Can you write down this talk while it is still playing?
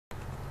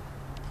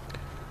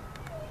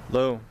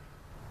Hello,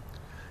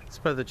 it's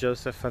Brother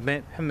Joseph. I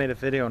haven't made a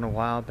video in a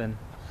while, been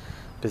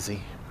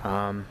busy.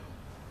 I want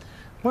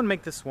to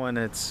make this one.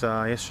 It's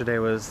yesterday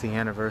was the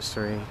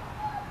anniversary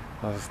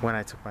of when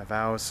I took my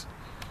vows,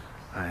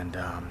 and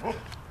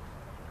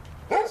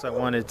so I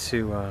wanted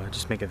to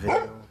just make a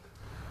video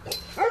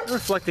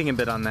reflecting a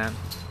bit on that.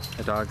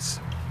 The dogs.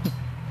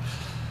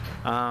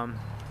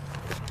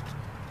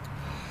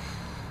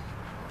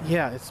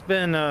 Yeah, it's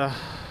been a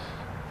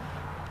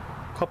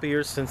couple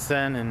years since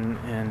then, and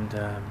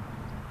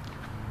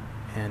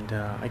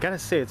I gotta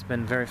say it's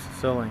been very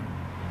fulfilling,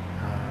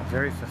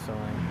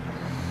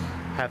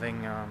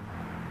 having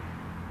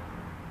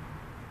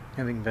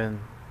been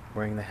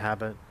wearing the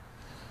habit,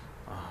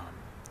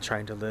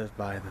 trying to live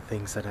by the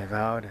things that I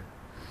vowed,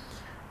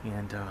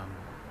 and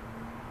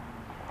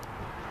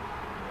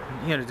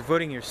you know,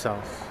 devoting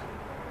yourself.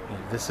 You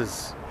know, this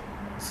is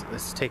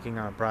it's taking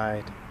on a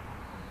bride.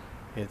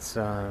 It's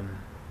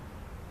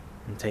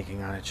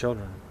taking on a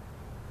children.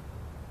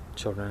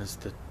 Children is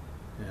the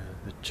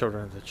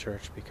children of the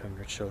church become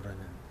your children,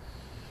 and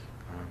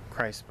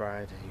Christ's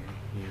bride.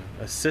 You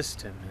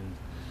assist him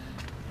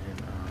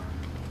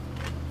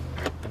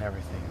in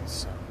everything.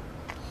 So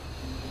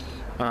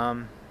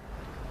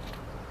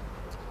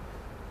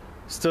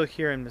still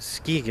here in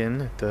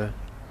Muskegon at the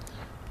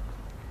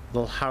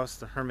little house,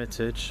 the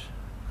Hermitage.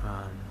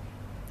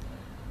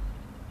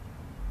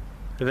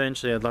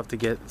 Eventually, I'd love to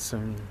get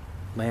some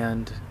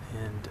land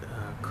and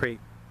create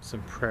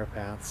some prayer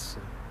paths.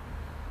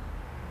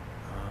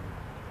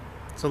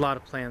 There's a lot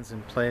of plans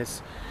in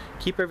place.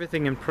 Keep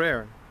everything in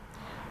prayer.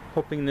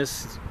 Hoping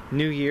this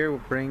new year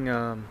will bring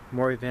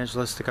more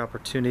evangelistic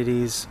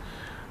opportunities,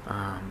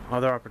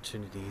 other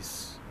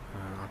opportunities,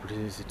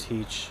 opportunities to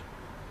teach.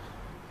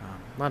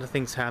 A lot of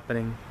things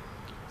happening.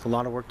 There's a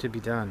lot of work to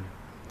be done.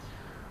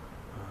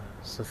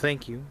 So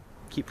thank you.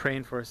 Keep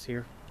praying for us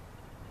here.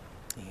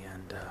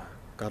 And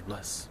God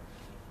bless.